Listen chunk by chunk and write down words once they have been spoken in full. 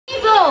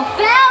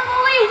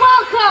Family,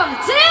 welcome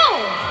to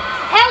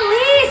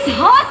Elisse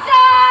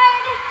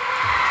Hossard!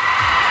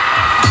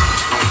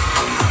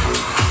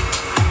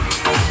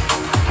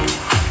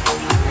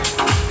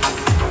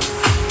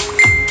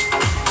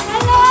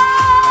 Hello!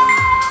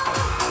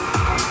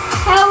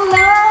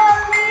 Hello,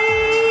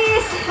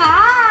 Elisse!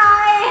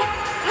 Hi!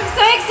 I'm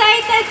so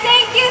excited!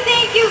 Thank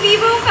you,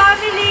 Vivo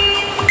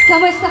Family!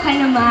 Kamusta ka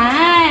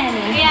naman?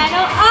 Yeah,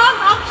 no,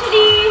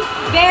 actually,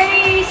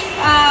 very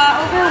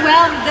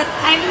overwhelmed that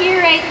I'm here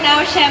right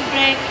now,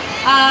 syempre,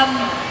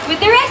 with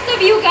the rest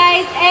of you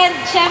guys, and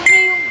syempre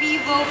yung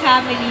Vivo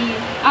Family.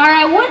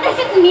 Alright, what does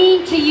it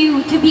mean to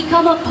you to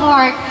become a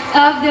part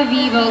of the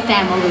Vivo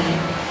Family?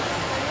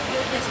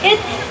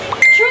 It's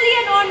truly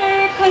an honor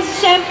because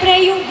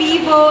syempre yung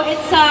Vivo,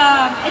 it's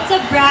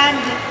a brand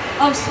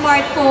of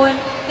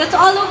smartphone that's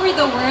all over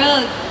the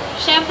world.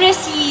 Syempre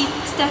si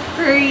Steph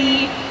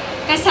Curry,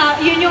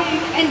 yun yung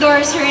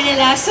endorser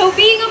nila. So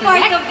being a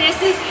part of this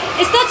is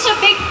such a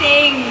big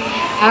thing.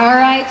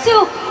 Alright,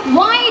 so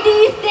why do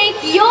you think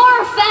your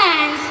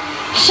fans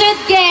should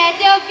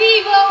get the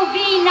Vivo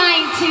V9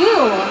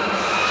 too?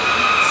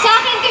 Sa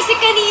akin kasi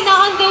kanina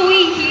on the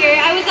way here,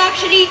 I was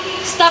actually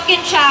stuck in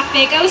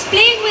traffic. I was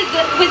playing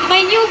with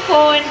my new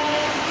phone,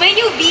 my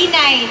new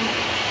V9.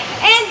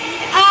 And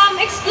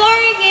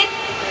exploring it,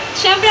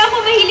 syempre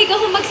mahilig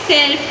ako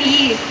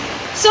mag-selfie.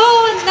 So,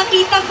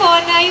 nakita ko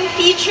na yung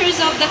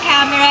features of the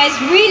camera is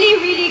really,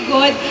 really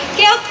good.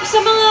 Kaya sa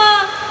mga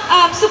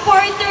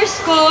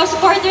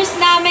supporters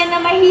namin na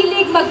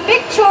mahilig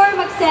mag-picture,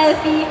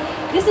 mag-selfie,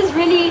 this is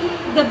really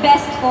the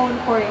best phone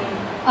for it.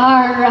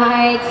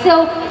 Alright,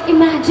 so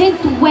imagine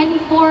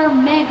 24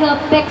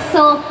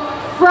 megapixel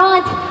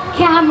front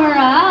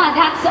camera.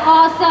 That's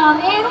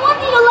awesome. And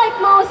what do you like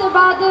most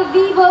about the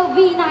Vivo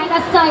V9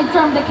 aside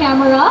from the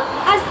camera?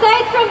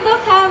 Aside from the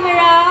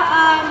camera,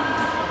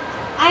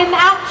 I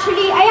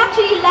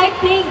actually like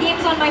playing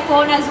games on my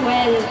phone as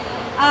well.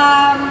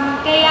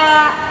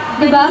 Kaya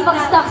diba? Pag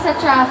stuck sa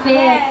traffic.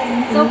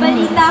 Yes. So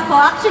balita ko.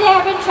 Actually, I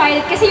haven't tried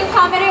it kasi yung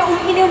camera yung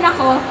uminom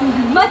ako.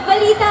 But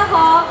balita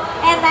ko,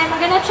 and I'm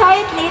gonna try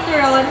it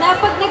later on, na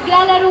pag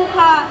naglalaro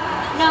ka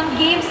ng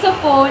games sa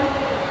phone,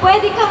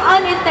 pwede kang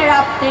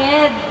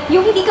uninterrupted.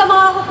 Yung hindi ka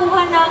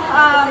makakakuha ng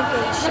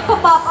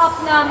nagpa-pop up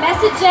na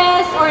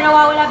messages or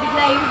nawawala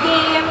bigla yung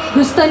game.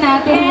 Gusto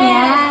natin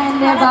yan,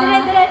 diba? Para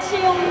dire-diretso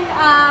yung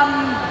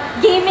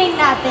gaming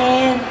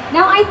natin.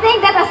 Now, I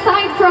think that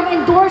aside from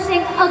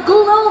endorsing a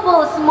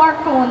global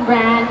smartphone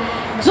brand,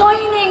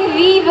 joining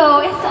Vivo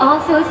is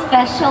also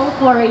special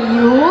for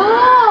you.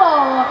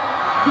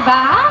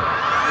 Diba?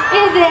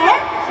 Is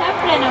it?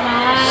 Siyempre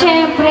naman.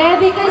 Siyempre,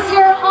 because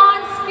your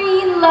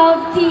on-screen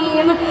love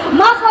team,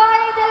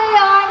 Mccoy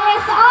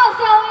is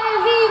also a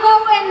Vivo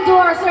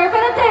endorser.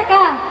 Pero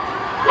teka,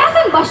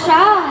 nasan ba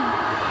siya?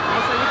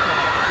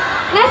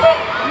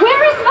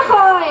 Where is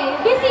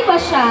Mccoy? Busy ba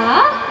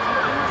siya?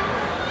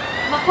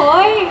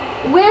 Mccoy?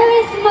 Where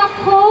is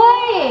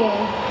Mccoy?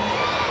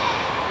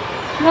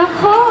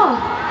 Nako,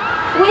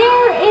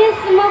 where is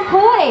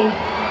Mccoy?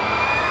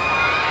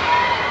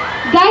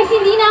 Guys,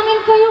 hindi namin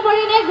kayo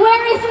marinig.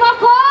 Where is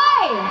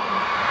Mccoy?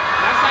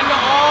 Nasa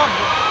loob!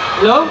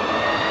 Hello?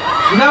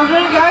 Good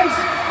afternoon, guys!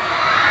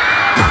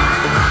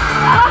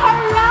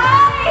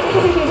 Alright!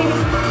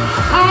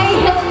 I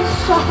am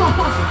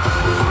shocked.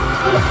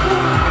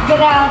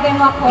 Grabe,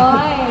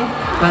 Mccoy.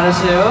 Para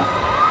sa'yo?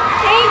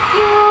 Thank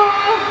you.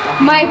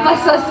 May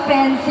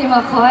pa-suspense si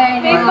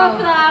Mccoy. May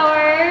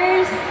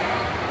pa-flowers.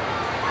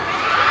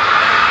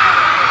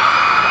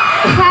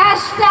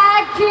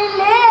 Hashtag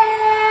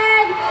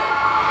kilig!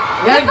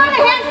 Let's put our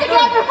hands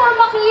together for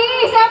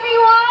Macleese,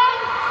 everyone!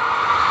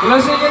 Hello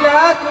sa inyo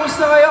lahat!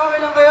 Kumusta kayo? Okay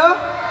lang kayo?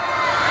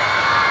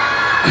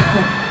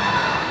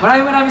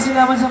 Maraming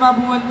salamat sa mga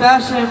pumunta.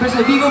 Siyempre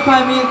sa Vivo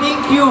Family,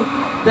 thank you!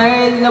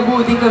 Dahil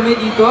nabuo din kami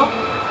dito.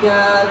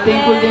 Kaya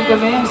thankful din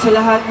kami sa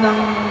lahat ng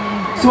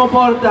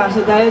sumuporta.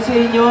 Dahil sa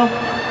inyo,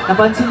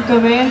 napansin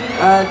kami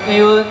at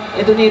ngayon,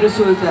 ito na yung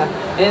resulta.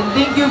 And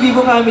thank you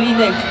Vivo Family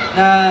na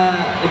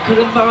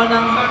nagkaroon pa ako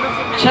ng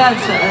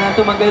chance na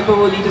tumagal pa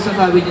po dito sa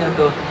family na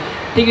to.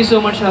 Thank you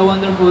so much, a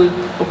wonderful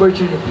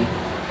opportunity.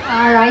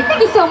 Alright,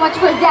 thank you so much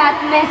for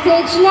that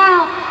message.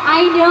 Now,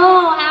 I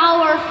know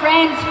our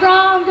friends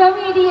from the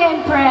media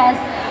and press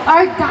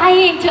are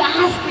dying to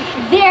ask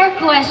their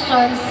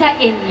questions sa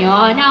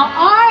inyo. Now,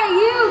 are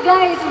you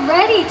guys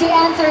ready to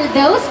answer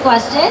those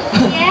questions?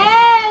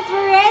 Yes,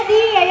 we're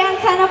ready. Ayan,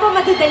 sana po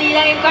madadali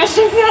lang yung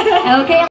questions. Okay.